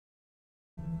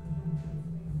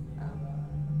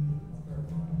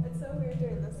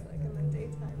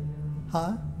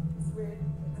Huh? It's weird.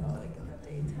 It's all like in the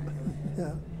daytime.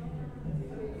 Yeah.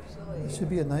 Usually. It should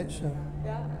be a night show.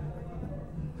 Yeah.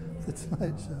 It's a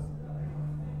night show.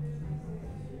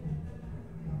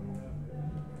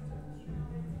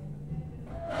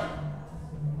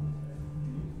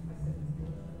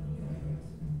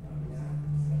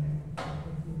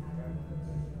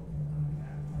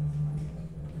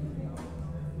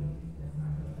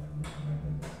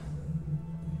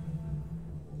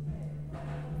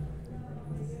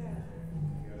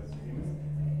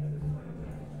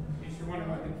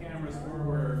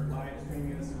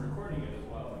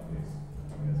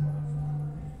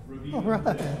 All right.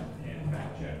 And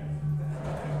fact check.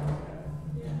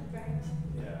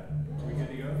 Yeah. Are we good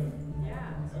to go?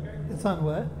 Yeah. Okay. It's on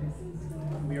what?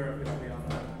 We are officially on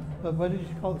that. But what did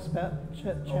you call it? Chat?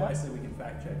 Oh, I said we can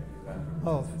fact check that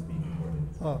Oh. since it's being recorded.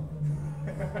 Oh.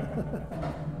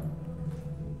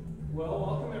 Well,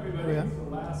 welcome everybody. Yeah. It's the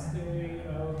last day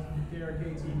of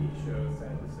KRK TV show,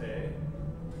 sad to say.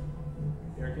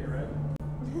 KRK Ryden.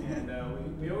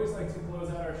 And we always like to close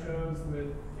out our shows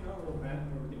with a little event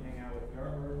where we can hang out with the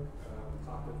artwork,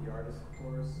 talk with the artist, of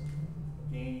course,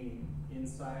 gain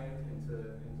insight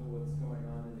into what's going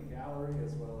on in the gallery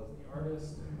as well as the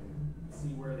artist, and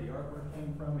see where the artwork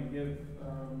came from, and give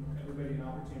everybody an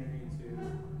opportunity to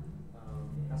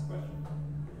ask questions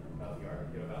about the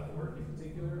art, about the work in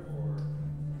particular, or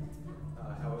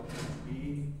how it came to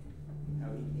be, how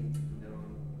he came to be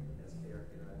known as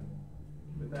KRK Ryden.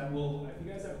 With that, if you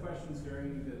guys have questions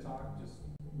during the talk,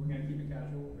 we're going to keep it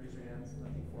casual. Raise your hands.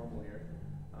 Nothing formal here.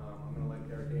 I'm going to let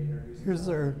KRK introduce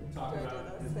himself. Talk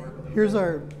about his work a little Here's bit.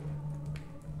 our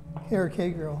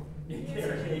KRK girl.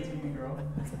 KRK TV girl.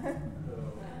 So,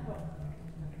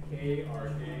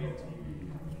 KRK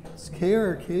TV. It's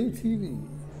KRK TV.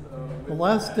 So The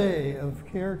last day of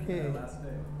KRK. Yeah, last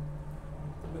day.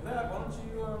 With that, why don't you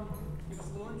give us a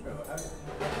little intro? How did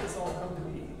this all come to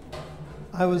be?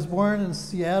 I was born in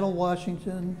Seattle,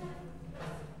 Washington,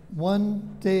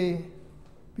 one day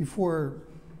before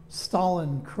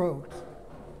Stalin croaked.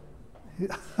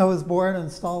 I was born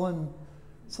and Stalin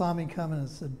saw me coming and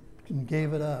said, and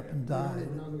gave it up and died. I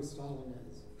don't know who Stalin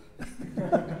is.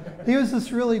 He was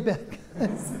just really bad guy.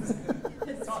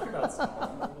 Talk about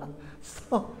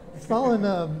Stalin. Stalin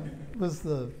was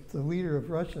the leader of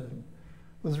Russia,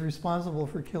 was responsible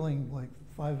for killing like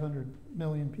 500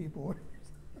 million people.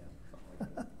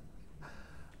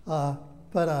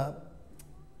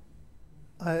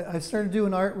 I started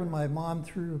doing art when my mom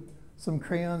threw some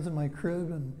crayons in my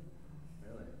crib, and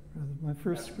my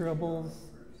first scribbles.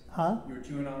 Huh? You were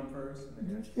chewing on them first?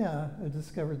 Yeah, I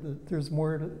discovered that there's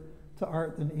more to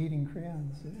art than eating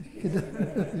crayons. You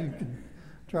could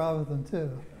draw with them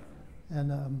too.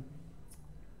 And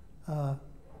I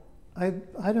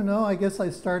don't know, I guess I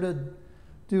started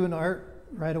doing art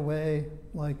right away,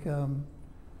 like in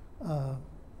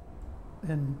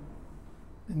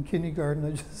kindergarten.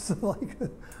 I just I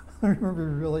remember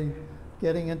really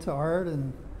getting into art,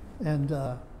 and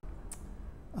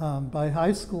by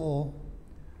high school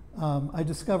I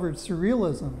discovered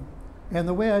surrealism. And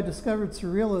the way I discovered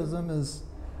surrealism is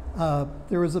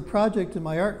there was a project in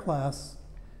my art class,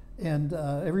 and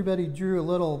everybody drew a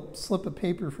little slip of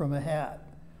paper from a hat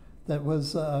that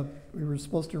was, we were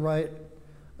supposed to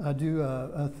do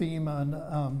a theme on,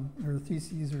 or a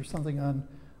thesis or something on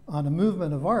a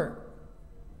movement of art.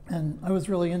 And I was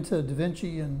really into Da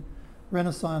Vinci and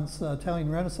Renaissance, Italian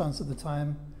Renaissance at the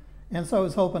time. And so I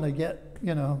was hoping to get,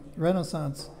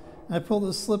 Renaissance. And I pulled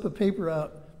this slip of paper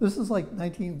out. This is like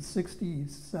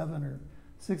 1967 or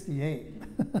 68.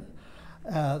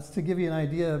 To give you an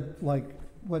idea of like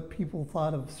what people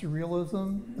thought of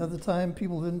surrealism at the time.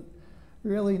 People didn't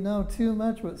really know too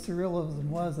much what surrealism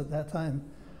was at that time.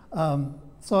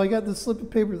 So I got this slip of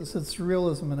paper that said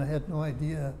surrealism, and I had no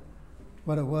idea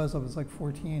what it was. I was like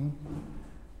 14.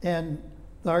 And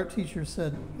the art teacher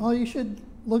said, oh, you should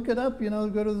look it up,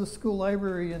 go to the school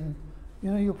library, and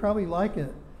you'll probably like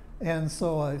it. And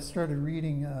so I started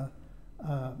reading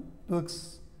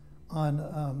books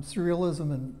on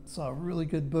surrealism, and saw a really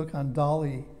good book on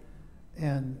Dali.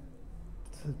 And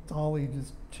Dali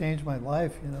just changed my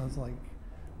life. It's like,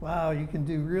 wow, you can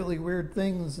do really weird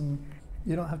things, and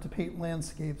you don't have to paint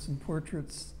landscapes and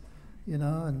portraits,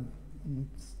 and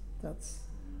that's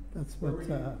what.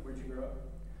 Where'd you grow up?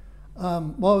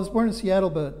 Well, I was born in Seattle,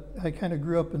 but I kind of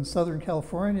grew up in Southern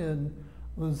California and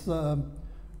was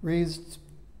raised,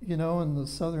 in the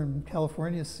Southern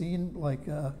California scene. Like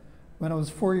when I was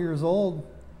 4 years old,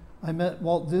 I met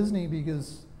Walt Disney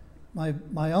because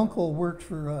my uncle worked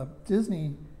for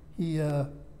Disney. He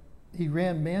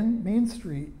ran Main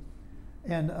Street,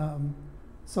 and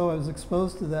so I was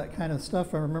exposed to that kind of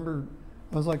stuff. I remember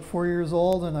I was like 4 years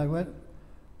old, and I went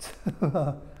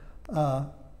to,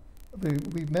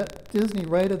 we met Disney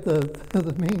right at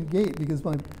the main gate because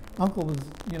my uncle was,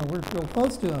 we're real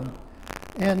close to him.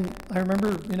 And I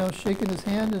remember, shaking his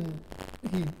hand, and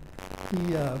he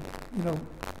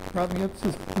brought me up to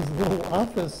his little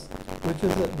office, which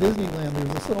is at Disneyland. There's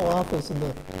this little office in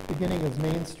the beginning of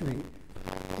Main Street.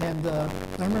 And I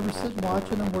remember sitting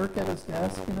watching him work at his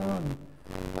desk, and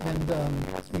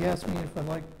he asked me if I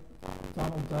liked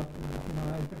Donald Duck.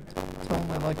 I told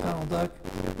him I liked Donald Duck.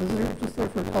 I was just there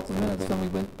for a couple of minutes, then we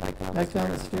went back down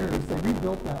the stairs. They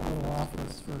rebuilt that little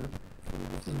office for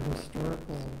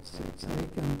historical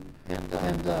sake, and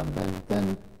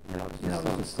then I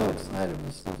was just so excited. It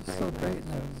was so great,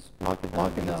 and I was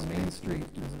walking down Main Street.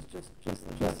 It was just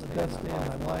the best day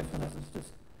of my life, and I was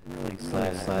just really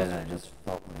excited. I just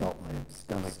felt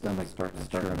my stomach starting to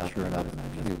churn up, and I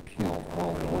just puked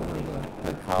all over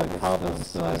the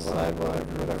cobblestone sidewalk,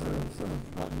 whatever. It was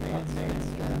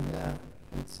amazing, and that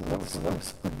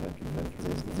was fun.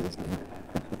 Disney.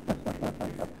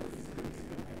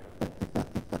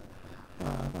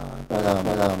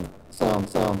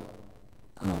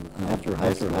 After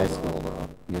high school,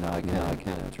 I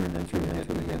kind of turned into a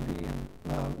hippie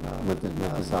and lived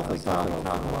in South Lake Tahoe for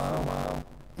a while.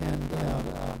 And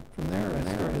from there,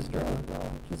 I started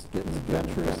just getting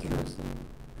adventurous and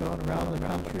going around the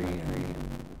country and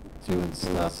doing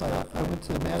stuff. I went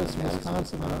to Madison,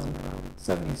 Wisconsin around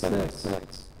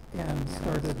 '76 and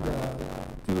started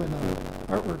doing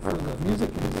artwork for the music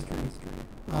industry.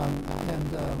 And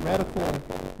radical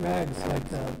rags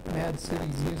like Mad City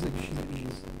Music Sheet,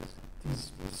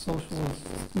 these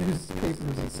socialist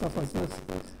newspapers and stuff like this.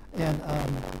 And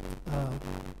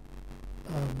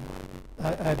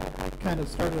I kind of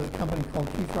started a company called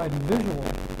KRK Ryden Visual,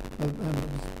 and it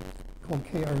was called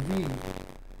KRV,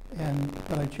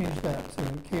 but I changed that to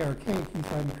KRK, KRK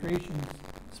Ryden Creations,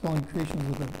 spelling creations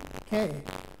with a K.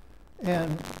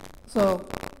 And so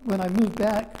when I moved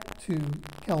back to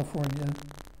California,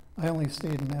 I only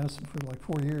stayed in Madison for like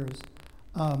 4 years.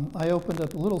 I opened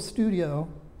up a little studio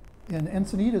in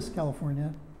Encinitas,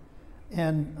 California,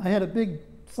 and I had a big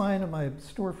sign on my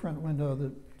storefront window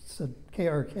that said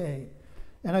KRK.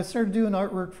 And I started doing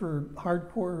artwork for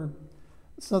hardcore,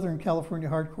 Southern California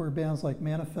hardcore bands like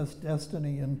Manifest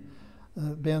Destiny, and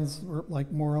bands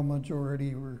like Moral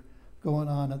Majority were going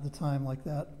on at the time like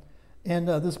that. And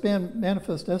this band,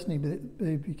 Manifest Destiny,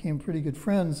 they became pretty good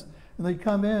friends. And they'd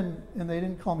come in, and they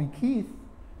didn't call me Keith.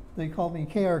 They called me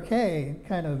KRK,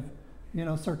 kind of,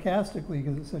 sarcastically,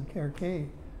 because it said KRK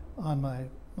on my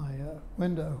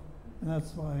window. And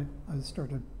that's why I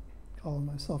started calling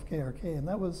myself KRK. And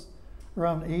that was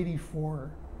around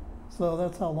 '84. So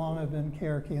that's how long I've been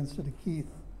KRK instead of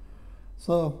Keith.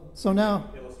 So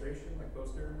now... Illustration, like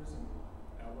posters and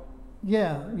album?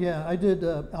 Yeah. I did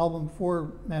an album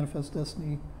for Manifest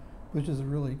Destiny, which is a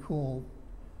really cool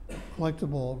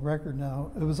collectible record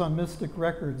now. It was on Mystic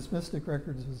Records. Mystic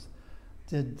Records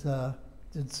did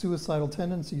Suicidal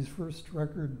Tendencies' first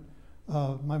record.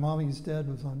 My Mommy's Dead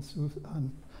was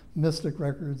on Mystic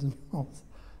Records and all this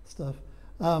stuff.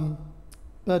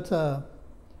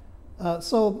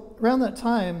 So around that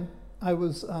time, I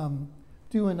was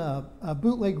doing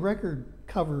bootleg record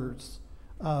covers.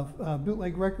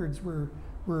 Bootleg records were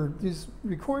these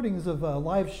recordings of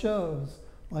live shows,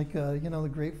 like the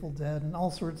Grateful Dead and all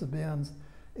sorts of bands,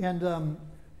 and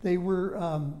they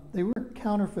weren't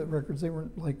counterfeit records. They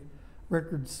weren't like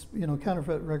records.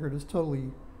 Counterfeit record is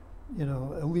totally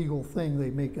illegal thing.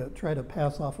 They try to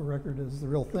pass off a record as the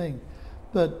real thing,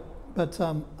 but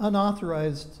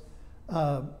unauthorized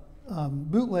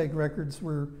bootleg records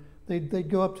were they'd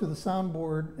go up to the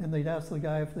soundboard and they'd ask the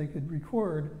guy if they could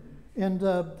record, and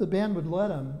the band would let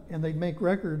them, and they'd make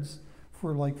records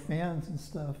for like fans and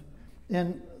stuff.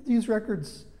 And these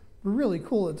records were really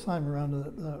cool at the time, around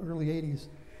the early '80s.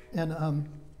 And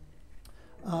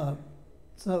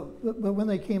but when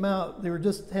they came out, they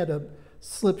had a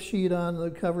slip sheet on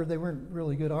the cover. They weren't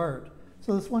really good art.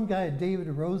 So this one guy, David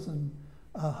Rosen,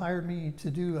 hired me to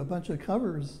do a bunch of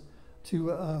covers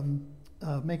to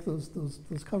make those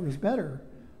covers better.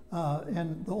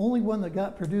 And the only one that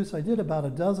got produced, I did about a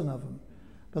dozen of them,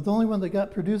 but the only one that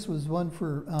got produced was one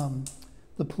for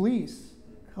the Police,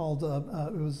 called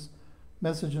it was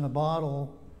Message in a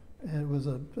Bottle, and it was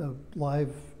their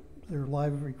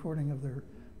live recording of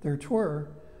their tour.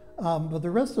 But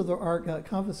the rest of the art got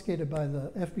confiscated by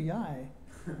the FBI,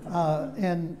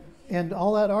 and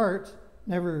all that art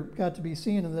never got to be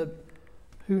seen. And that,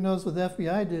 who knows what the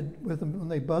FBI did with them when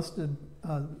they busted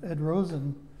Ed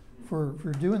Rosen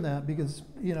for doing that, because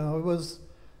it was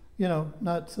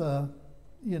not,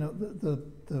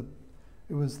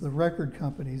 it was the record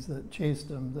companies that chased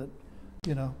him that,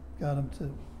 got him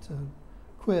to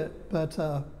quit. But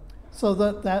so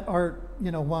that art,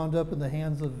 wound up in the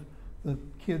hands of the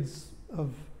kids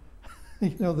of, the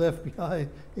FBI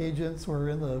agents were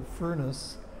in the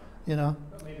furnace,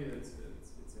 But maybe it's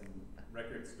in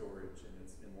record storage and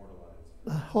it's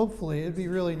immortalized. Hopefully, it'd be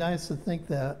really nice to think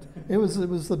that. It was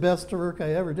the best work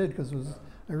I ever did because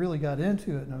I really got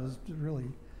into it and I was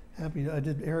really happy. I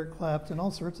did Eric Clapton,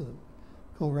 all sorts of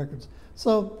cool records.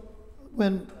 So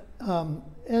when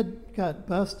Ed got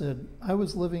busted, I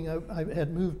was I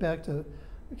had moved back to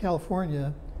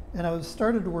California and I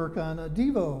started to work on a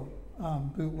Devo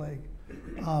bootleg.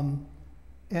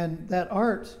 And that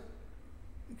art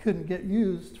couldn't get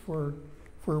used for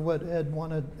what Ed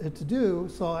wanted it to do,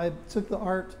 so I took the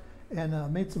art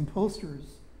and made some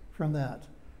posters from that.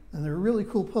 And they were really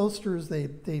cool posters. They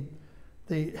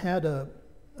had a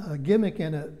gimmick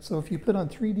in it, so if you put on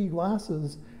 3D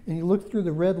glasses and you look through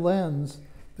the red lens,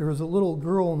 there was a little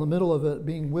girl in the middle of it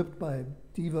being whipped by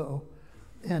Devo.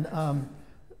 And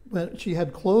but she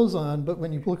had clothes on, but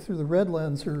when you look through the red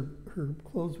lens, her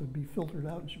clothes would be filtered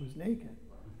out and she was naked.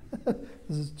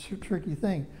 This is a tricky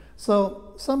thing.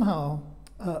 So somehow,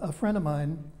 a friend of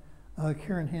mine,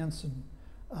 Karen Hansen,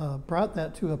 brought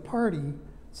that to a party,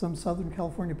 some Southern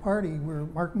California party where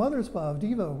Mark Mothersbaugh of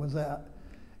Devo was at.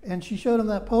 And she showed him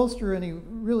that poster and he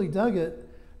really dug it.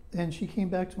 And she came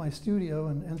back to my studio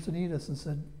in Encinitas and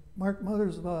said, Mark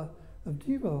Mothersbaugh of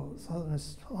Devo. So I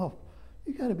said, oh,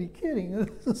 you gotta be kidding.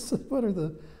 What are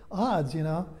the odds,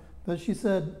 But she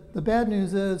said, the bad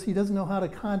news is he doesn't know how to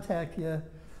contact you.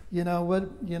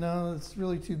 It's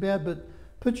really too bad, but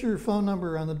put your phone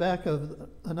number on the back of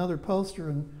another poster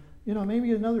and,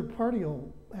 maybe another party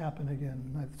will happen again.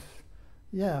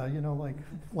 And like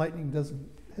lightning doesn't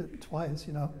hit twice,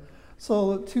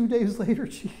 So 2 days later,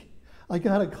 I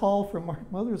got a call from Mark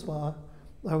Mothersbaugh.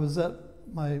 I was at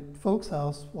my folks'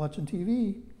 house watching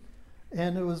TV,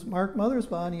 and it was Mark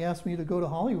Mothersbaugh, and he asked me to go to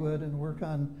Hollywood and work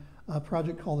on a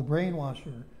project called The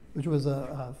Brainwasher, which was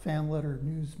a fan letter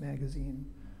news magazine.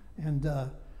 And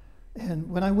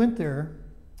when I went there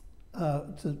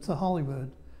to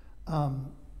Hollywood,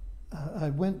 I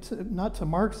went not to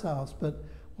Mark's house, but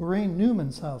Lorraine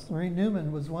Newman's house. Lorraine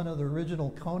Newman was one of the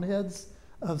original coneheads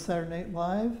of Saturday Night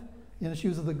Live. She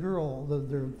was the girl,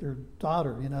 their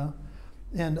daughter,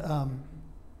 And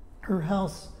her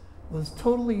house was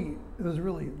it was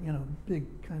really,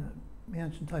 big kind of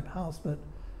mansion type house, but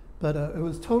it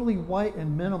was totally white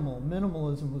and minimal.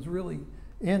 Minimalism was really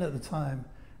in at the time.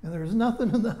 And there was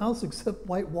nothing in the house except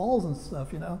white walls and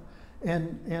stuff,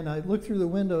 And I looked through the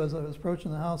window as I was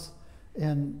approaching the house,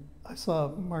 and I saw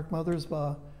Mark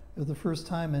Mothersbaugh for the first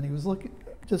time, and he was looking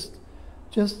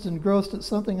just engrossed at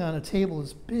something on a table,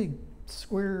 this big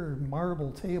square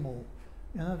marble table.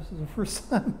 And that was the first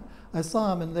time I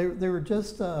saw him, and they were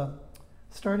just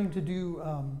starting to do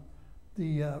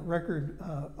the record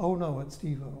 "Oh No, It's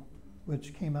Devo,"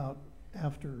 which came out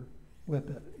after Whip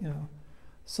It,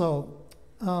 So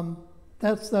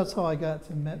that's how I got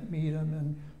to meet him,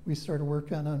 and we started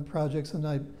working on projects. And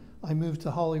I moved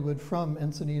to Hollywood from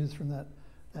Encinitas, from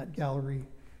that gallery,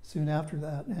 soon after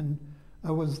that. And I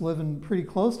was living pretty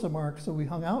close to Mark, so we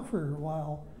hung out for a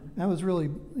while. And that was really,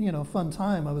 fun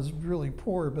time. I was really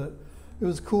poor, but it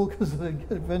was cool because I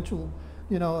get eventual,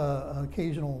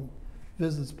 occasional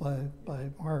visits by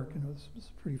Mark, and it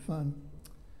was pretty fun.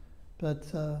 But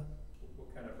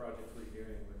what kind of projects were you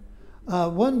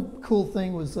doing? One cool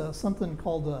thing was something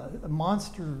called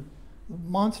Monster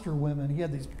Women. He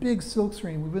had these big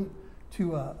silkscreen. We went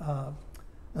to a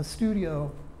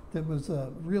studio that was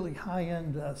a really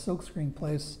high-end silkscreen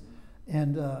place,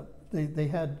 and they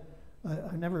had,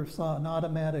 I never saw an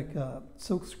automatic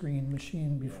silkscreen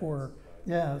machine before.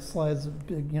 Yeah, it slides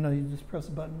big, you just press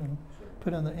a button and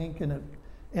put in the ink in it.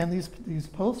 And these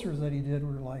posters that he did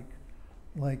were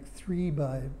like 3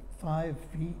 by 5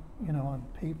 feet, on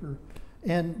paper.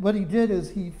 And what he did is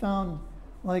he found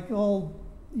like old,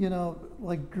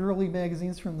 like girly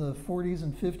magazines from the 40s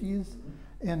and 50s,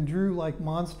 and drew like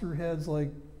monster heads,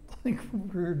 like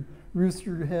weird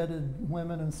rooster-headed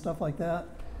women and stuff like that.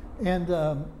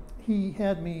 And he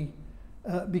had me,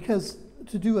 because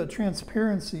to do a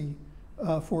transparency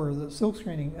for the silk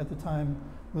screening at the time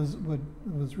was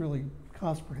really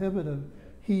cost prohibitive.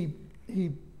 He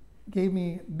gave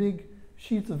me big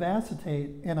sheets of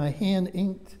acetate, and I hand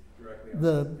inked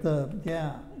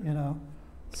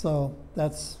So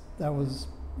that was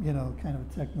kind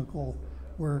of technical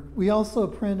work. We also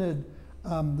printed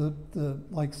the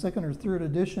like second or third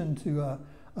edition to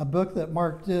a book that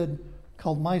Mark did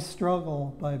called My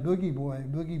Struggle by Boogie Boy.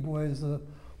 Boogie Boy is a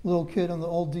little kid in the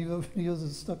old Devo videos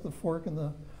that stuck the fork in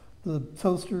the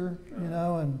toaster, you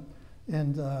know,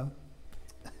 and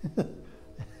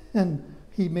and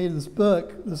he made this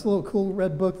book, this little cool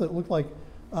red book that looked like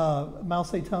Mao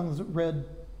Zedong's red,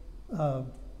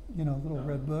 little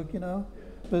red book, you know.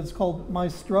 But it's called My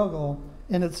Struggle,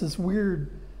 and it's this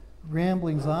weird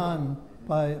ramblings on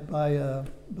by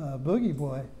Boogie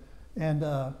Boy, and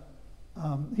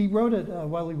he wrote it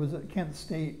while he was at Kent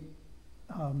State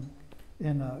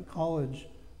in college.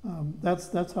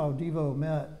 That's how Devo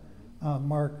met.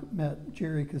 Mark met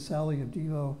Jerry Casale of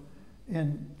Devo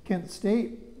in Kent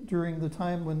State during the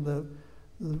time when the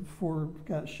four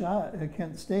got shot at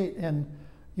Kent State. And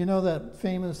you know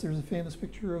there's a famous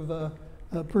picture of a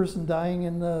person dying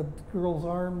in the girl's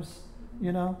arms,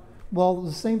 you know? Well,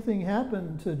 the same thing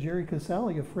happened to Jerry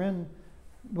Casale. A friend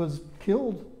was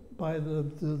killed by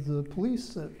the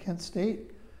police at Kent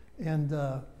State. And,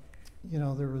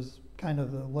 there was kind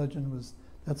of the legend was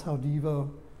that's how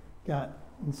Devo got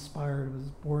inspired, was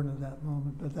born at that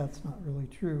moment, but that's not really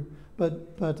true.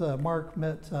 But Mark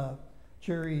met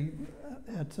Jerry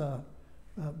at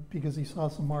because he saw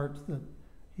some art that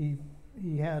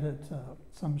he had at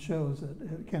some shows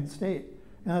at Kent State,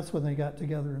 and that's when they got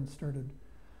together and started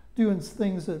doing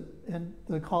things at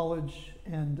the college.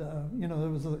 And there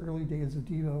was the early days of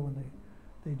Devo when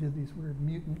they did these weird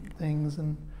mutant things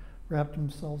and wrapped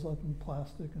themselves up in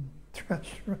plastic and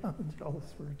thrashed around and did all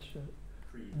this weird shit.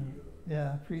 Pre-Devo.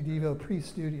 Yeah, pre-Devo,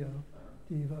 pre-studio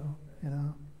Devo,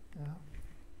 yeah.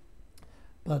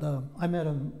 But I met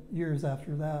him years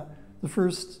after that. The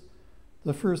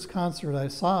first concert I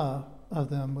saw of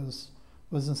them was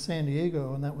in San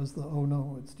Diego, and that was the Oh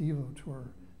No, It's Devo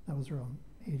tour. That was around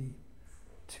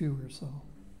 82 or so,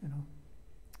 you know.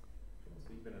 So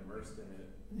you've been immersed in it.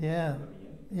 Yeah, From the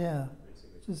beginning, yeah. basically.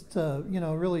 Just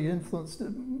really influenced.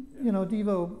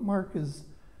 Devo Mark is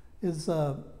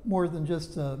more than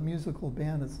just a musical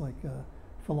band. It's like a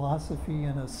philosophy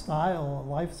and a style, a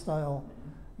lifestyle,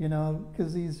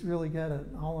 because he's really got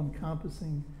an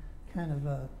all-encompassing kind of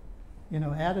a,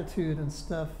 attitude and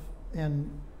stuff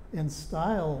and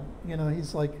style.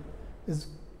 He's like as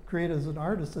great as an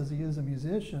artist as he is a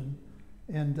musician,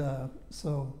 and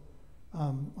so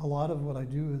a lot of what I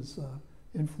do is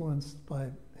influenced by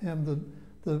him.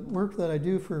 The work that I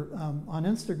do for on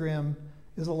Instagram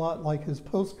is a lot like his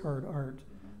postcard art.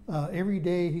 Every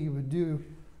day he would do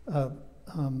a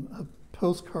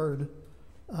postcard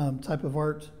type of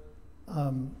art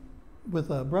with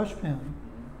a brush pen,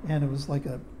 and it was like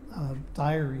a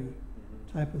diary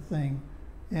type of thing.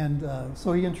 And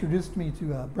so he introduced me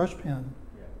to a brush pen.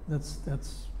 That's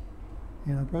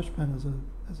brush pen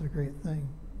is a great thing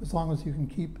as long as you can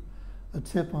keep a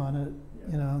tip on it.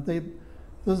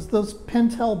 Those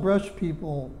Pentel brush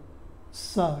people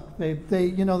suck.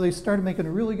 They started making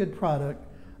a really good product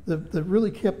that really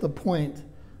kept the point,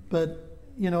 but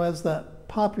as that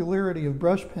popularity of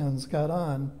brush pens got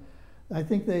on, I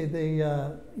think they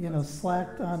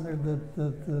slacked on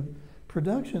the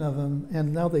production of them,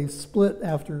 and now they split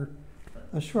after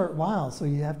a short while. So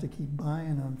you have to keep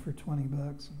buying them for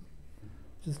 $20.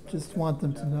 Just want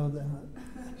them to know that.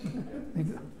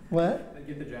 What?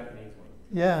 Get the Japanese ones.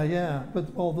 Yeah.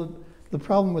 But the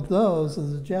problem with those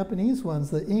is the Japanese ones,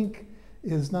 the ink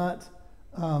is not,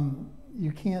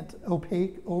 you can't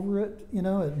opaque over it,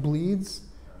 it bleeds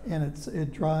and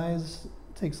it dries,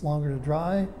 it takes longer to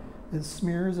dry, it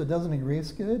smears, it doesn't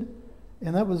erase good.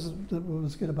 And that was what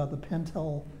was good about the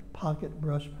Pentel Pocket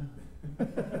brush pen.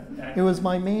 It was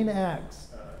my main axe,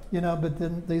 but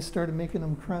then they started making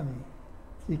them crummy.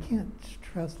 You can't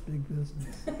trust big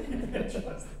business.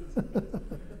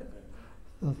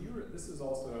 This is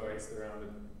also, I guess, around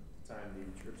the time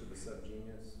the Church of the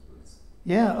Subgenius was.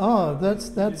 Yeah. Oh, that's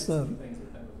things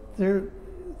with them as well. there.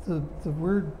 The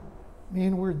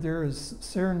main word there is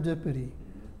serendipity.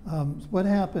 What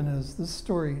happened is, this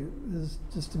story is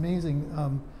just amazing.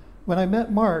 When I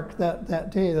met Mark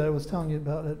that day that I was telling you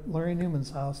about at Larry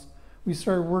Newman's house, we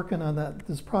started working on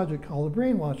this project called The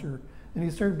Brainwasher, and he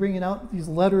started bringing out these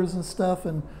letters and stuff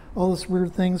and all this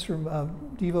weird things from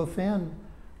Devo fan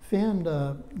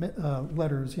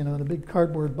letters, in a big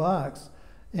cardboard box,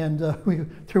 and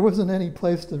there wasn't any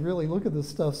place to really look at this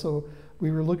stuff, so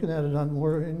we were looking at it on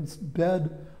Lorraine's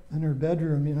bed in her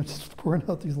bedroom, just pouring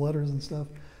out these letters and stuff.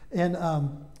 And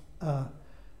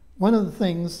one of the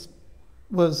things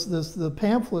was the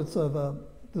pamphlets of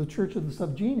the Church of the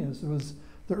Subgenius. It was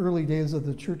the early days of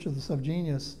the Church of the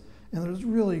Subgenius, and there was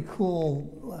really cool,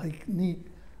 like neat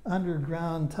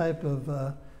underground type of,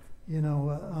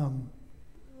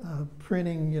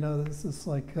 printing. This is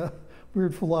like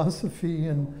weird philosophy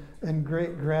and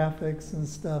great graphics and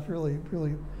stuff. Really,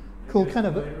 really cool. Kind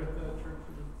of Familiar with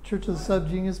the Church of the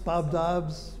Subgenius, Bob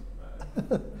Dobbs.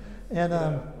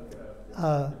 And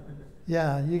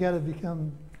yeah, you got to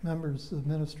become members of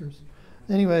ministers.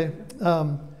 Anyway,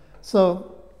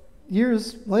 so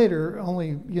years later,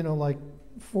 only like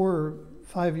 4 or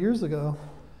 5 years ago,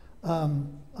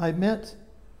 I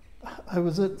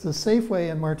was at the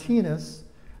Safeway in Martinez,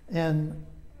 and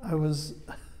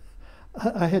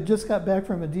I had just got back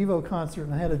from a Devo concert,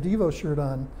 and I had a Devo shirt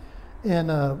on,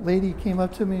 and a lady came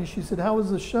up to me and she said, "How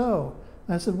was the show?"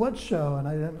 And I said, "What show?" And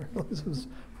I didn't realize it was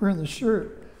wearing the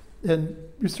shirt. And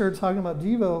we started talking about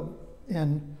Devo,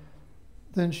 and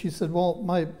then she said, "Well,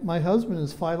 my husband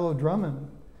is Philo Drummond."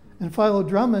 And Philo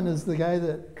Drummond is the guy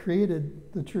that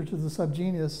created the Church of the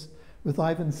Subgenius with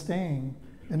Ivan Stang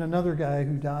and another guy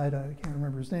who died. I can't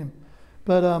remember his name.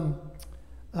 But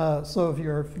so if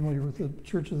you are familiar with the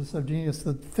Church of the Subgenius,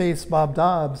 the face Bob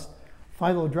Dobbs,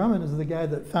 Philo Drummond is the guy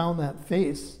that found that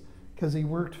face because he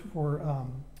worked for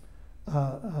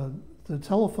the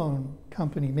telephone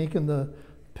company making the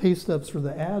pay stubs for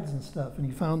the ads and stuff, and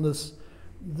he found this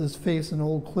face in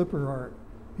old Clipper art,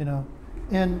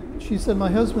 And she said,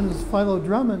 "My husband is Philo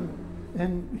Drummond,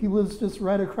 and he lives just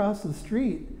right across the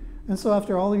street." And so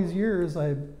after all these years,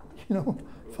 I,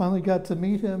 finally got to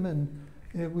meet him, and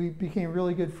we became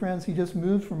really good friends. He just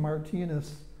moved from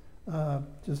Martinez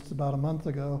just about a month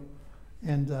ago,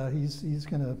 and he's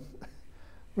gonna.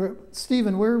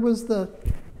 Stephen, where was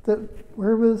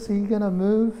he gonna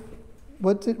move?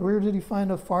 Where did he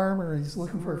find a farm, or he's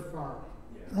looking for? Farm.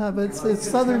 But it's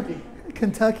southern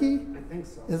Kentucky. I think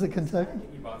so. Is it Kentucky?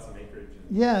 He bought some acreage.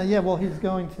 Yeah. Well, he's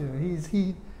going to.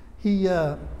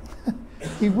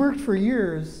 He worked for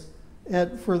years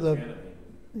for the.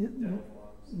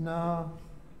 No.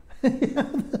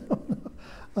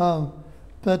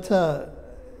 But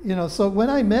so when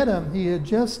I met him, he had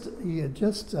just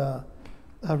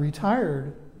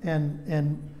retired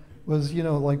and was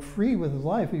like free with his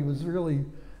life. He was really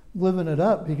living it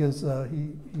up because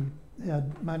he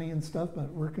had money and stuff,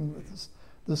 but working with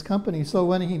this company. So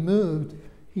when he moved,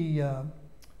 he had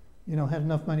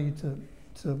enough money to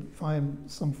find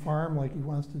some farm like he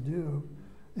wants to do,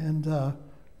 and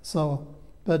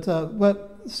But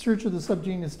what Church of the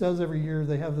Subgenius does every year,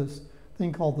 they have this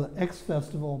thing called the X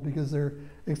Festival because they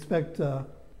expect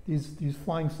these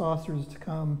flying saucers to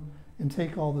come and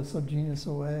take all the subgenius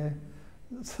away,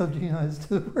 subgenized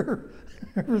to wherever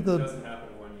If it doesn't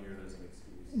happen one year, there's an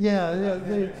excuse. Yeah,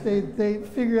 they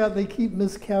figure out they keep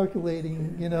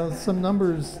miscalculating. Some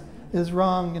numbers is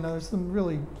wrong. There's some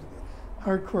really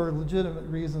hardcore, legitimate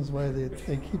reasons why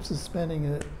they keep suspending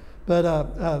it.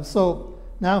 But so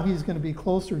now he's going to be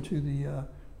closer to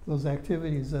those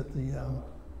activities at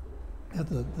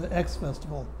the X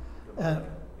Festival.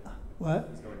 What?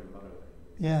 He's going to Motherland.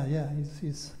 Yeah.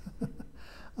 He's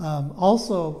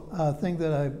also a thing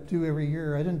that I do every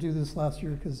year. I didn't do this last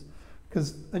year because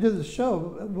I did this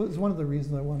show. It was one of the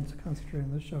reasons I wanted to concentrate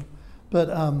on this show. But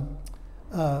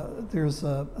there's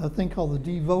a thing called the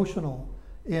Devotional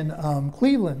in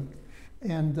Cleveland,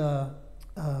 and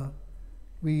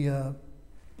we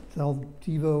tell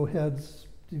Devo heads,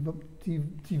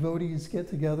 devotees get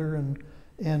together,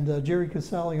 and Jerry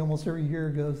Casale almost every year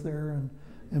goes there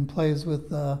and plays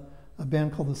with a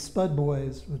band called the Spud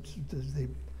Boys, which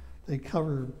they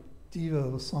cover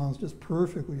Devo songs just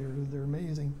perfectly. They're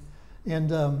amazing.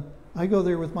 And I go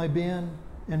there with my band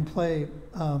and play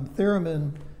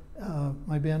theremin.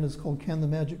 My band is called Ken the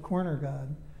Magic Corner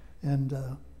God, and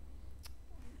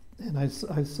I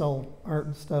sell art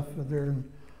and stuff there. And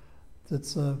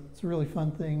it's a really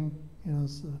fun thing.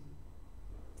 It's a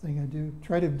thing I do.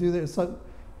 Try to do this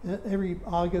every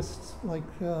August, like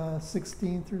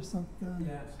 16th or something.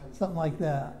 Yeah, something like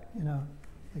that.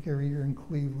 Like every year in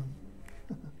Cleveland.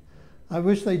 I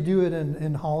wish they'd do it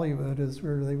in Hollywood, is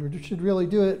where they should really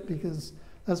do it, because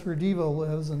that's where Devo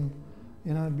lives, and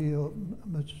it'd be a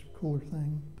much cooler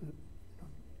thing. But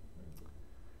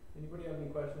Anybody have any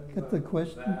questions Get about the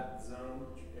question. that zone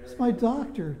area? It's my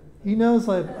doctor. He knows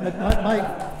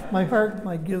my heart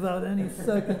might give out any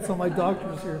second, so my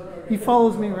doctor's here. He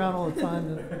follows me around all the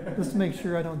time just to make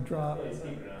sure I don't drop. Yeah, he's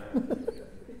keeping an eye on it.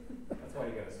 That's why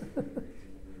you gotta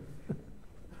see.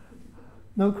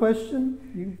 No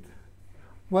question?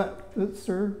 What,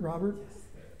 sir, Robert?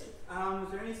 Is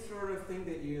there any sort of thing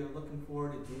that you're looking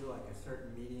forward to do, like a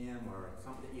certain medium or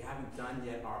something that you haven't done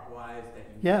yet art-wise?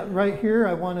 Yeah, right here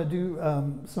I want to do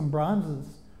some bronzes.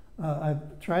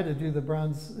 I've tried to do the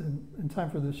bronze in time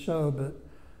for this show, but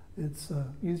it's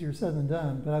easier said than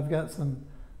done. But I've got some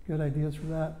good ideas for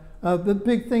that. The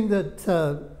big thing that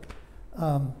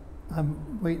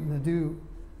I'm waiting to do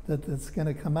that's going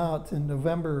to come out in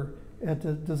November at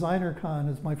the Designer Con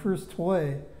is my first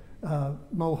toy,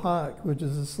 Mohawk, which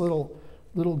is this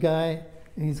little guy,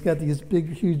 and he's got these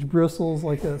big, huge bristles,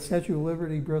 like a Statue of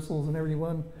Liberty bristles, and every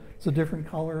one is a different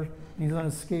color. And he's on a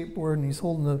skateboard, and he's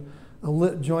holding a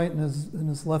lit joint in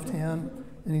his left hand,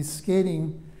 and he's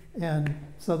skating. And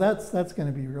so that's going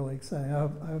to be really exciting. I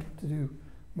hope to do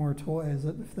more toys.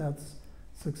 If that's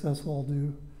successful, I'll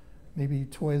do maybe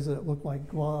toys that look like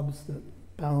globs that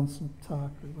bounce and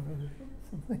talk or whatever,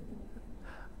 something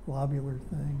globular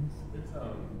things.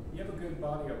 You have a good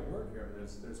body of work here.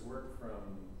 There's work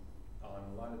on a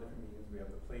lot of different mediums. We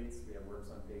have the plates, we have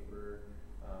works on paper.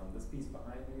 This piece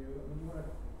behind you, you want to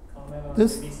comment on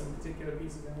maybe some particular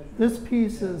piece of imagery? This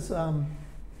piece has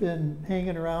been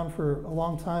hanging around for a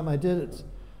long time. I did it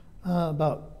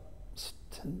about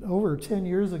over 10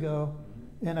 years ago,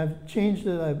 and I've changed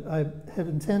it. I had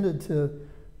intended to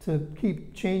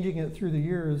keep changing it through the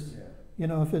years,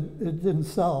 if it didn't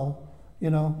sell,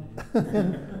 and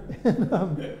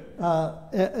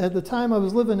at the time I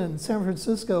was living in San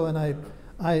Francisco, and I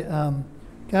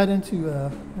got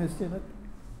into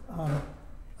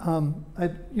I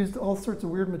used all sorts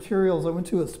of weird materials. I went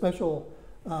to a special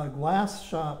glass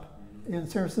shop in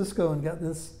San Francisco and got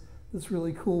this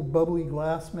really cool bubbly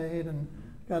glass made, and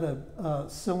got a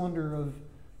cylinder of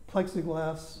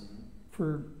plexiglass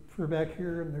for back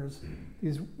here, and there's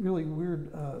these really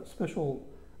weird special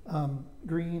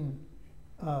green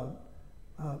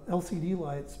LCD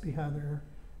lights behind there,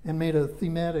 and made a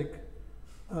thematic.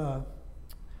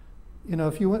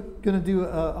 If you were going to do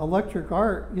electric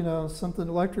art, something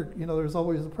electric, there's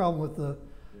always a problem with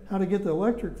how to get the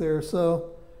electric there.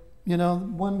 So,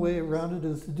 one way around it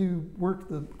is to work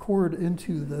the cord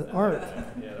into the art.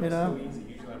 Yeah, that's so easy.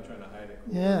 Usually I'm trying to hide it.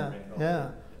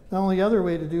 Yeah. The only other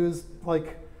way to do is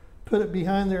put it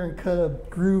behind there and cut a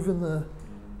groove in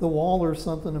the wall or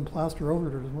something and plaster over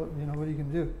it, or what are you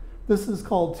going to do? This is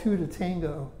called Two to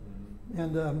Tango,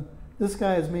 and this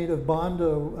guy is made of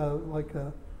Bondo, what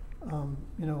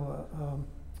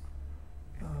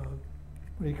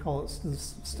do you call it?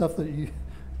 This stuff that you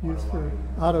use for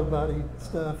auto body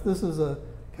stuff. This is a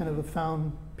kind of a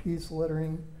found piece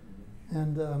lettering,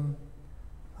 and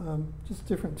just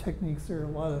different techniques. There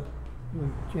are we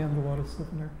jammed a lot of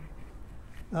stuff in there.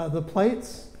 The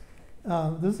plates.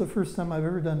 This is the first time I've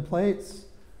ever done plates.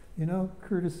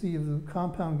 Courtesy of the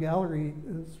Compound Gallery.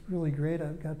 It's really great.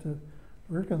 I've got to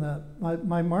work on that.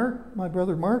 My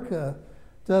brother Mark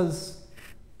does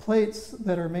plates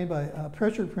that are made by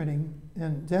pressure printing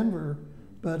in Denver,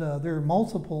 but they're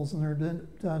multiples, and they're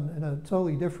done in a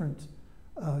totally different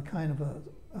kind of a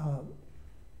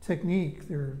technique.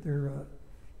 They're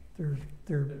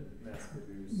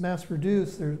mass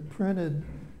produced. They're printed.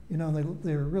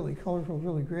 They're really colorful,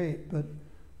 really great. But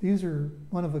these are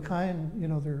one of a kind.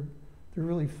 They're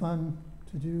really fun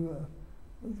to do.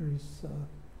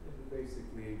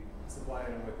 Basically supply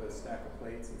them with a stack of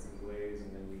plates and some glaze,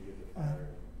 and then we did the fire.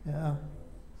 Yeah.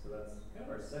 So that's kind of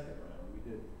our second round. We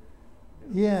did.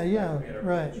 We had our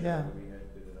right. Show, Yeah. we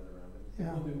did another round.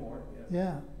 Yeah. We'll do more.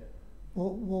 Yeah.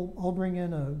 I'll bring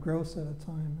in a gross at a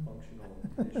time. Functional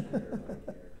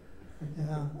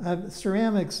conditioner.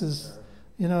 Ceramics is,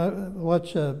 I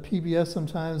watch PBS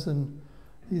sometimes, and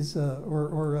these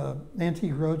or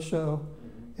Antique Roadshow,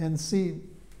 and see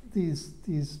these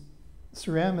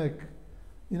ceramic,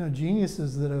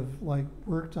 geniuses that have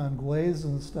worked on glaze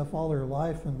and stuff all their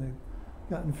life, and they've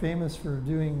gotten famous for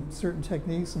doing certain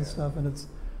techniques and stuff, and it's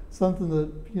something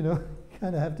that you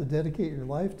kind of have to dedicate your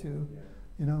life to,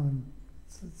 and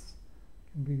it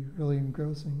can be really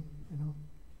engrossing,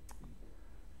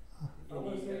 I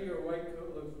want to say your white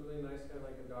coat looks really nice, kind of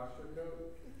like a doctor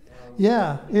coat.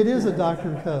 Yeah, it is a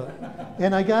doctor coat,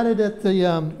 and I got it at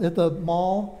the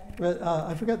mall.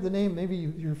 I forgot the name. Maybe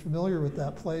you're familiar with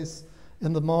that place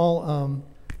in the mall.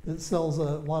 It sells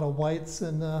a lot of whites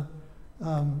and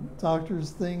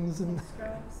doctors' things and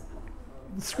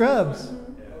scrubs.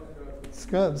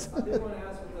 Scrubs. I did want to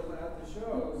ask at the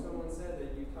show, someone said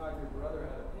that you taught your brother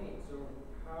how to paint. So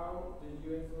how did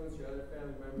you influence your other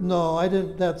family members? No, I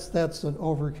didn't. That's an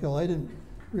overkill. I didn't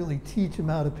really teach him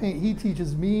how to paint. He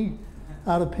teaches me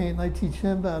how to paint, and I teach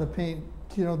him how to paint.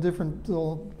 Different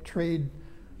little trade,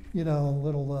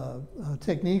 little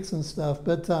techniques and stuff.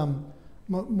 But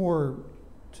more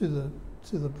to the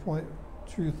point.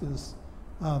 Truth is,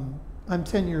 I'm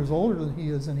 10 years older than he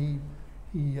is, and he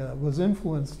was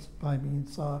influenced by me and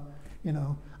saw.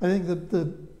 I think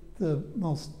the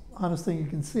most honest thing you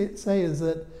can say is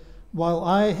that while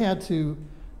I had to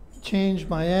change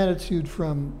my attitude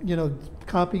from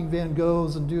copying Van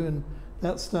Goghs and doing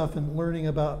that stuff and learning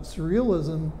about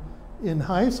surrealism in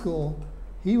high school,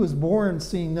 he was born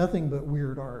seeing nothing but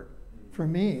weird art for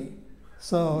me.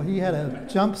 So he had a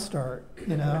jump start,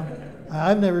 you know.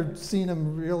 I've never seen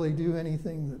him really do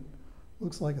anything that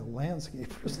looks like a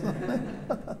landscape or something,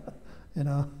 you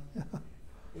know. Yeah.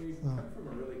 Well, you come from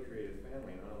a really creative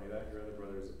family. Not only that, your other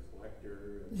brother's a collector,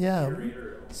 Yeah,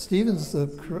 curator. Steven's the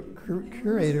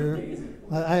curator.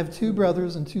 I have 2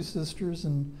 brothers and 2 sisters,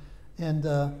 and And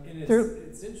they're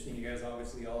it's interesting. You guys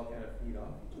obviously all kind of feed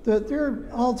off. they're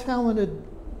all talented,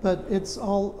 but it's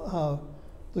all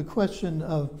the question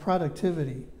of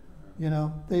productivity. You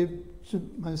know,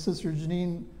 my sister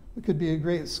Janine could be a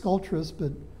great sculptress,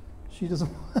 but she doesn't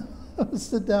want to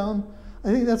sit down.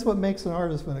 I think that's what makes an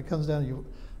artist when it comes down to you.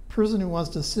 A person who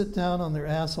wants to sit down on their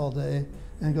ass all day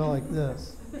and go like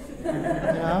this. You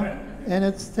know? And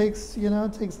it takes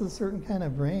a certain kind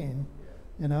of brain,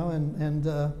 you know, and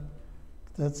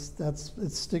that's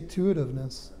it's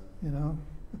stick-to-itiveness, you know.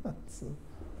 That's the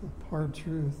hard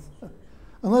truth.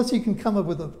 Unless you can come up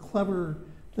with a clever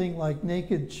thing like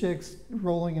naked chicks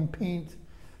rolling in paint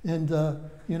and,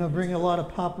 bring a lot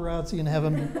of paparazzi and have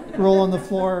them roll on the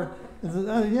floor. And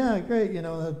say, yeah, great, you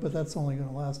know, but that's only going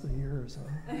to last a year or so.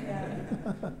 Yeah.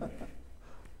 That's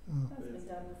been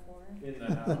done before. In the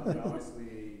house,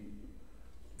 obviously,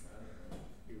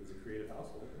 it was a creative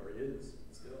household, or is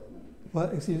still.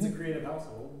 What, excuse me? It's a creative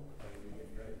household,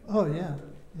 right? Oh, yeah,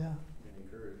 yeah. And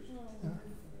encouraged.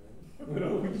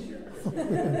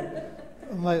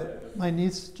 Yeah. My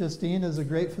niece Justine is a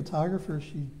great photographer.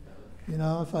 She, you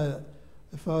know, if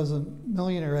I was a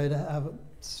millionaire, I'd have a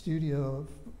studio,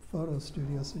 a photo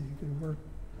studio, so you could work.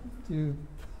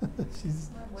 She's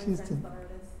My boyfriend's the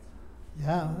artist.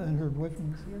 yeah, and her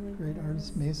boyfriend's a great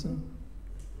artist, Mason.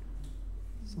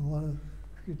 There's a lot of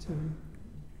creativity.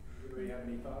 Anybody have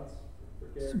any thoughts for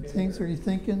KRK? Some things, are you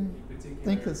thinking? Any particular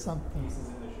Think of something. pieces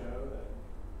in the show that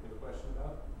you have a question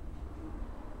about?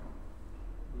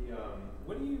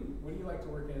 What do you like to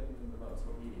work in the most?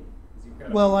 What medium? 'Cause you've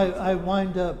got Well, I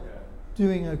wind up yeah.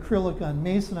 doing acrylic on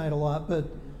masonite a lot, but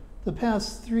the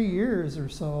past 3 years or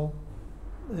so,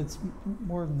 it's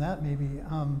more than that maybe,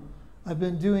 I've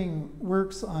been doing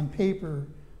works on paper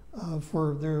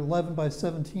for their 11 by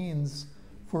 17s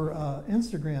for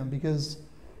Instagram because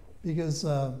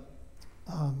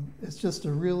it's just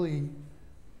a really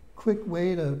quick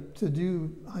way to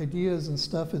do ideas and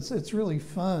stuff. It's really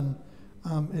fun.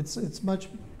 It's much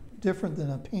different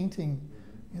than a painting.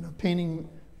 You know, painting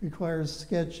requires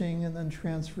sketching and then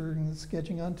transferring the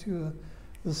sketching onto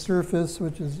the surface,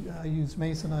 which is I use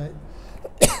masonite.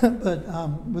 But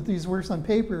with these works on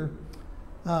paper,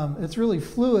 it's really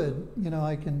fluid. You know,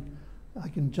 I can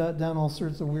jot down all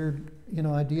sorts of weird, you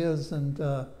know, ideas, and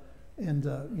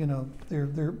you know,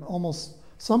 they're almost,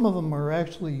 some of them are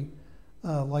actually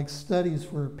like studies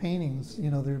for paintings.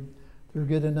 You know, they're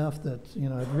good enough that, you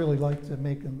know, I'd really like to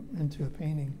make them into a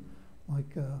painting,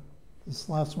 like this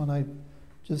last one I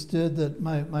just did that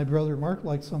my brother Mark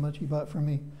liked so much he bought from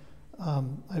me.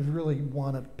 I really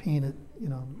want to paint it, you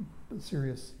know, a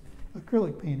serious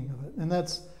acrylic painting of it, and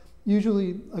that's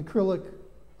usually acrylic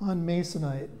on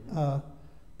masonite.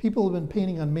 People have been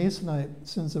painting on masonite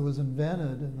since it was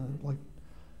invented in the like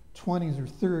 20s or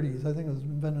 30s. I think it was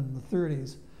invented in the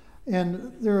 30s,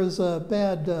 and there was a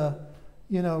bad,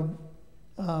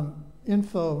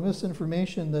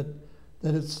 misinformation that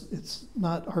it's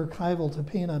not archival to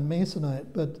paint on masonite,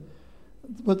 but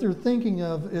what they're thinking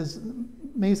of is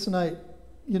masonite,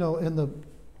 you know,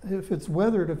 if it's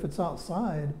weathered, if it's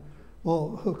outside,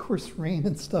 well, of course, rain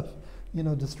and stuff, you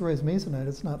know, destroys masonite.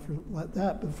 It's not for like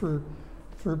that, but for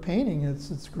painting,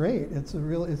 it's great. It's a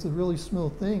really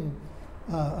smooth thing,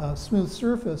 smooth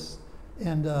surface.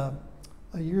 And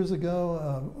years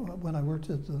ago, when I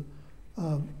worked at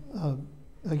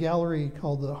a gallery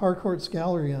called the Harcourt's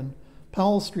Gallery on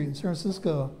Powell Street in San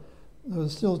Francisco, I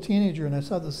was still a teenager, and I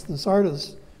saw this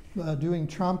artist doing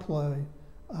trompe-l'oeil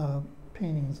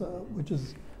paintings, which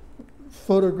is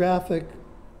photographic.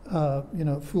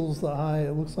 It fools the eye.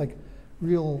 It looks like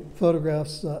real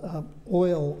photographs,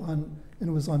 oil on, and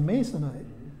it was on masonite.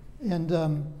 And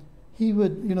he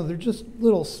would, you know, they're just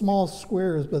little small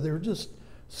squares, but they were just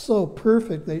so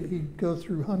perfect. He'd go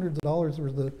through hundreds of dollars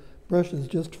worth of brushes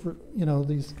just for, you know,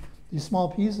 these small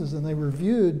pieces, and they were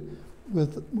viewed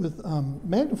with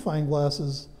magnifying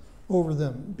glasses over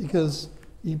them because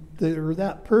they were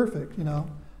that perfect, you know.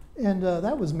 And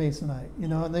that was masonite, you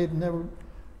know, and they'd never,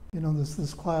 you know,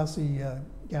 this classy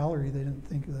gallery, they didn't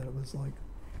think that it was like,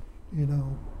 you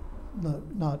know,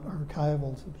 not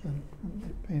archival to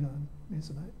paint on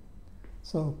masonite.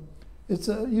 So it's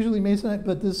usually masonite,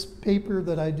 but this paper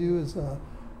that I do is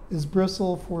is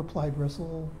bristle, 4-ply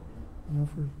bristle, you know,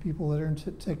 for people that are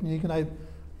into technique. And I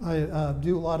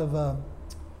do a lot of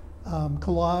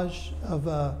collage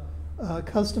of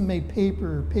custom-made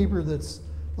paper that's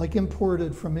like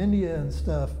imported from India and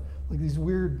stuff, like these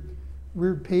weird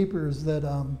papers that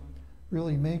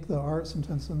really make the art.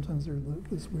 Sometimes they're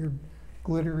this weird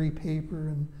glittery paper,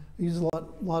 and I use a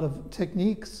lot of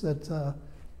techniques that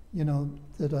you know,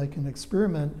 that I can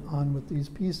experiment on with these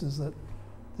pieces that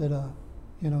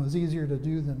you know, is easier to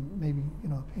do than maybe, you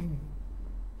know, a painting.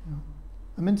 You know,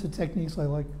 I'm into techniques. I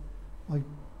like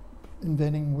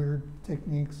inventing weird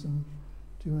techniques and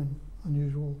doing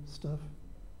unusual stuff.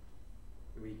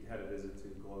 We had a visit to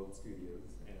Globe Studios,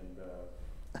 and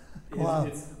Glob.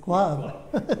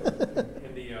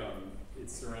 and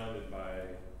it's surrounded by.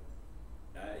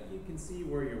 You can see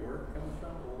where your work comes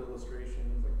from. Old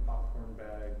illustrations like popcorn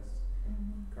bags,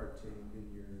 cartoon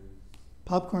figures.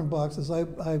 Popcorn boxes. I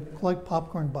collect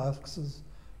popcorn boxes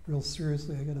real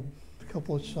seriously. I got a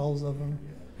couple of shelves of them.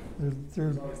 They're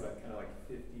There's always that kind of like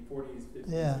 40s,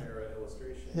 50s Yeah. era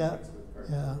illustration Yeah. mixed with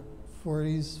cartoons. yeah,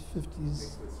 40s, 50s.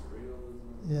 Mixed with surrealism.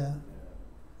 Yeah.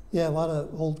 Yeah, a lot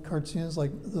of old cartoons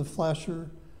like the Flasher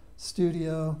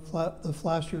Studio. The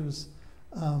Flashers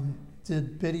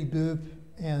did Betty Boop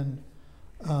and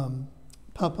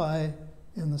Popeye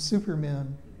and the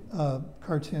Superman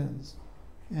cartoons.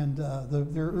 And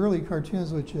their early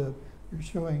cartoons, which you're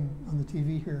showing on the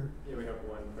TV here. Yeah, we have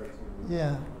one cartoon.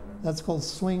 Yeah, that's called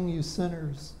Swing You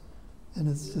Sinners. And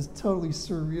it's just totally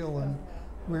surreal and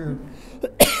weird.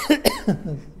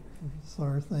 It's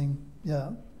our thing,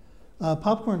 yeah.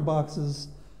 Popcorn boxes,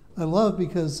 I love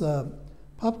because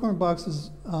popcorn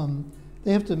boxes,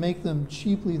 they have to make them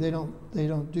cheaply. They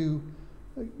don't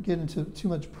get into too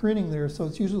much printing there, so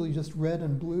it's usually just red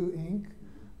and blue ink.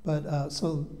 But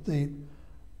so the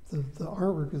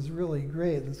artwork is really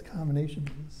great. This combination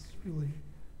is really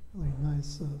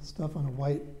nice stuff on a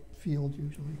white field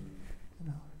usually, you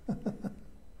know.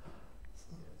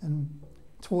 So, and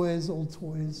toys, old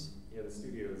toys. Yeah, the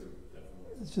studio is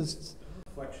definitely. It's just.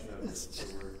 Reflection of It's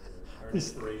the work, or an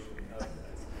inspiration of that.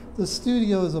 The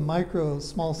studio is a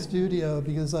small studio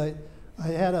because I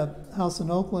had a house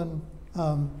in Oakland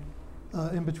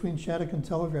in between Shattuck and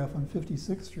Telegraph on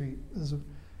 56th Street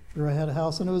where I had a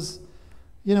house, and it was,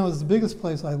 you know, it was the biggest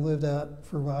place I lived at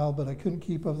for a while, but I couldn't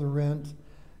keep up the rent,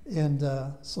 and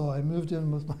so I moved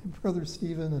in with my brother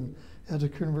Stephen and had to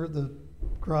convert the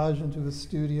garage into a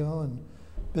studio and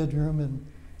bedroom, and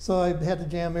so I had to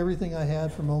jam everything I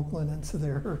had from Oakland into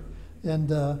there, and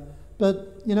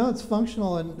but you know, it's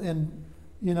functional, and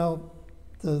you know,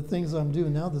 the things I'm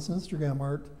doing now, this Instagram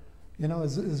art, you know,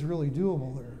 is really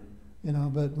doable there, you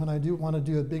know. But when I do want to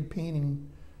do a big painting,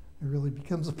 it really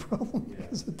becomes a problem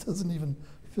because it doesn't even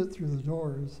fit through the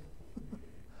doors.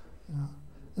 You know,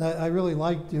 and I really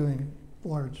like doing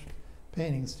large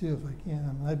paintings too, if I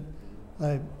can.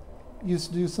 I used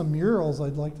to do some murals.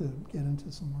 I'd like to get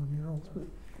into some more murals, but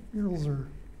murals are,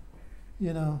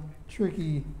 you know,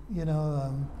 tricky. You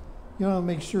know, you want to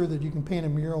make sure that you can paint a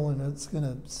mural and it's going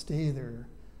to stay there.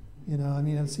 You know, I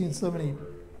mean, I've seen so many.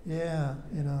 Yeah,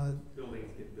 you know.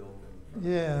 Buildings get built.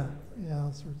 Yeah,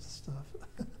 all sorts of stuff.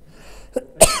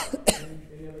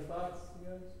 Any other thoughts, you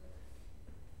guys?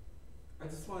 I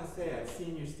just want to say I've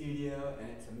seen your studio, and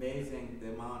it's amazing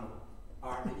the amount of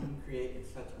art that you can create in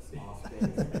such a small space.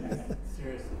 It's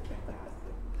seriously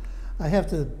fantastic. I have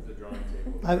to. The drawing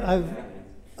table.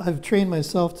 I've trained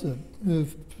myself to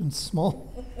move in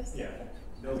small. Yeah.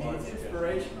 No I mean, large it's suggestions.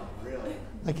 inspirational, really.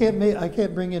 I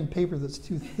can't bring in paper that's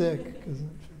too thick because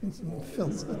it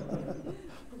fills.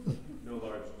 No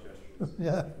large gestures.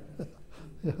 Yeah,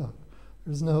 yeah.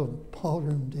 There's no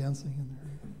ballroom dancing in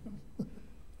there.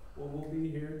 Well, we'll be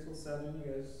here till 7.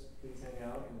 You guys please hang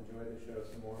out and enjoy the show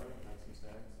some more, have some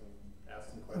snacks, and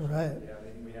ask some questions. All right. If you have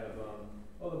anything. We have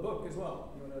the book as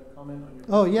well. You want to comment on your?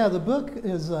 Oh yeah, the book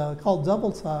is called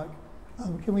Double Talk.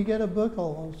 Can we get a book?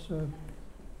 I'll show.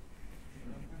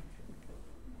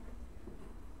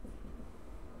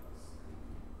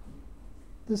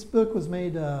 This book was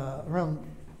made around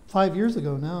 5 years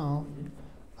ago now.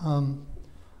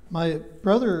 My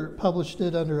brother published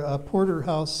it under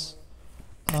Porterhouse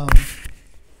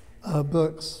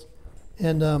Books.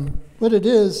 And what it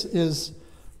is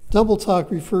Double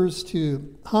Talk refers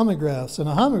to homographs. And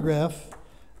a homograph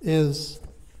is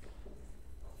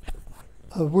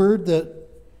a word that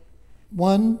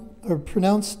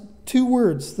two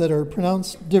words that are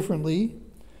pronounced differently,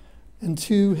 and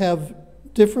two have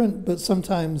different but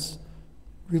sometimes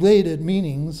related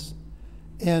meanings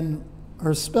and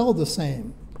are spelled the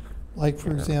same. Like,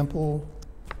 for example,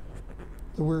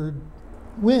 the word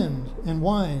wind and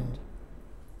wind.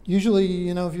 usually,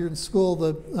 you know, if you're in school,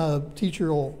 the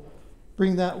teacher will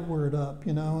bring that word up,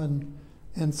 you know,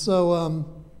 and so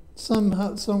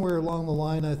somehow, somewhere along the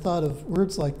line, I thought of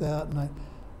words like that, and I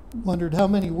wondered how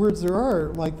many words there are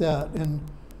like that, and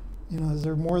you know, is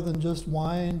there more than just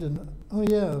wind and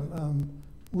lead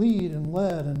and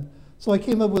lead, and so I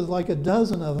came up with like a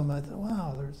dozen of them. I thought,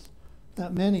 wow, there's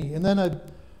that many, and then I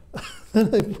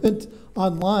went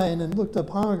online and looked up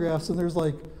homographs, and there's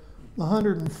like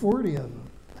 140 of them.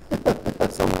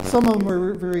 Some of them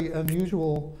are very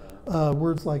unusual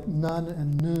words like nun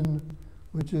and nun,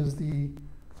 which is the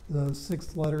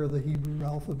sixth letter of the Hebrew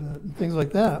alphabet, and things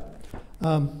like that.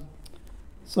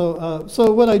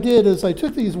 So what I did is I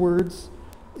took these words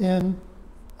and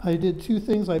I did two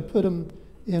things. I put them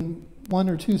in one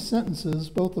or two sentences,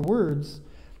 both the words,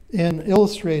 and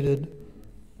illustrated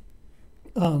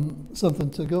something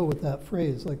to go with that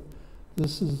phrase. Like,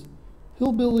 this is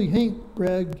Hillbilly Hank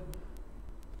bragged,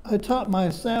 I taught my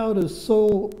sow to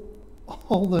sow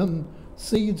all them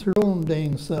seeds her own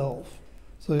dang self.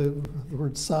 So the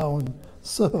word sow and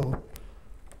sow.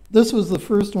 This was the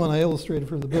first one I illustrated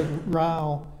for the book,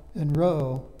 row and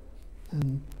row.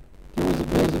 And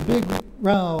there was a big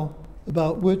row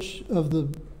about which of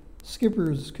the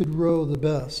skippers could row the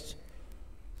best.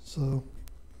 So,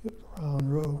 row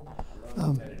and row.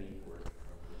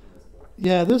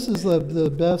 Yeah, this is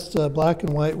the best black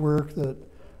and white work that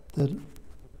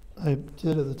I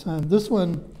did at the time. This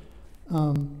one,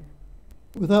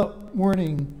 without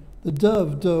warning, the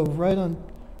dove dove right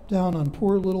down on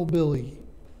poor little Billy.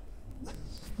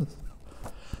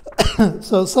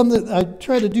 So I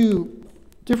try to do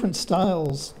different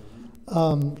styles.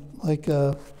 Like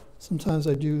sometimes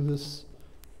I do this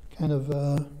kind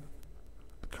of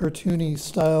cartoony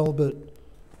style, but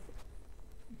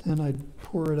then I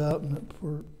pour it out and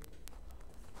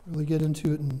really get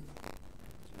into it, and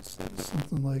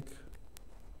something like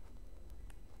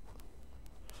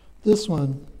this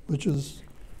one, which is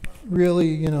really,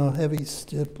 you know, heavy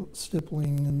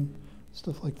stippling and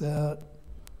stuff like that.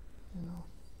 You know,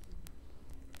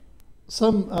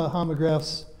 some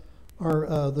homographs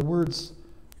are the words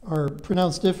are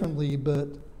pronounced differently, but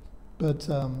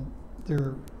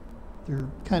they're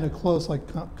kind of close, like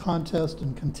contest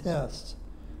and contest.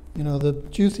 You know, the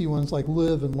juicy ones like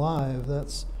live and live.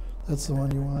 That's the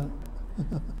one you want.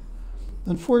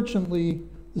 Unfortunately,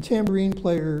 the tambourine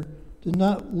player did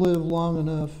not live long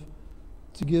enough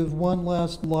to give one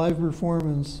last live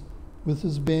performance with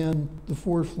his band, the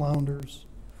Four Flounders.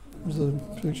 There's a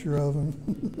picture of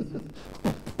him.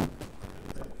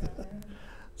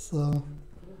 So,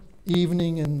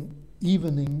 evening and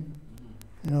evening,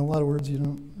 you know, a lot of words you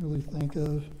don't really think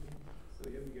of. So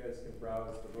you guys can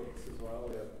browse the books as well.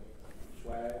 We have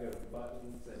swag of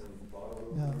buttons and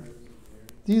bottles. Yeah.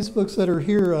 These books that are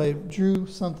here, I drew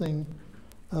something.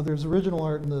 There's original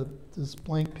art in this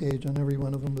blank page on every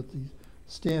one of them, but the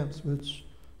stamps, which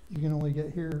you can only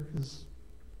get here, because,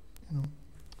 you know.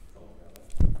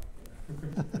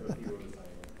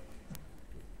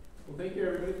 Well, thank you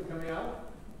everybody for coming out.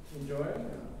 Enjoy.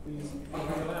 Please come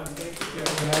around. Thank you.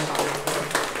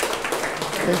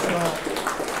 Thanks a lot.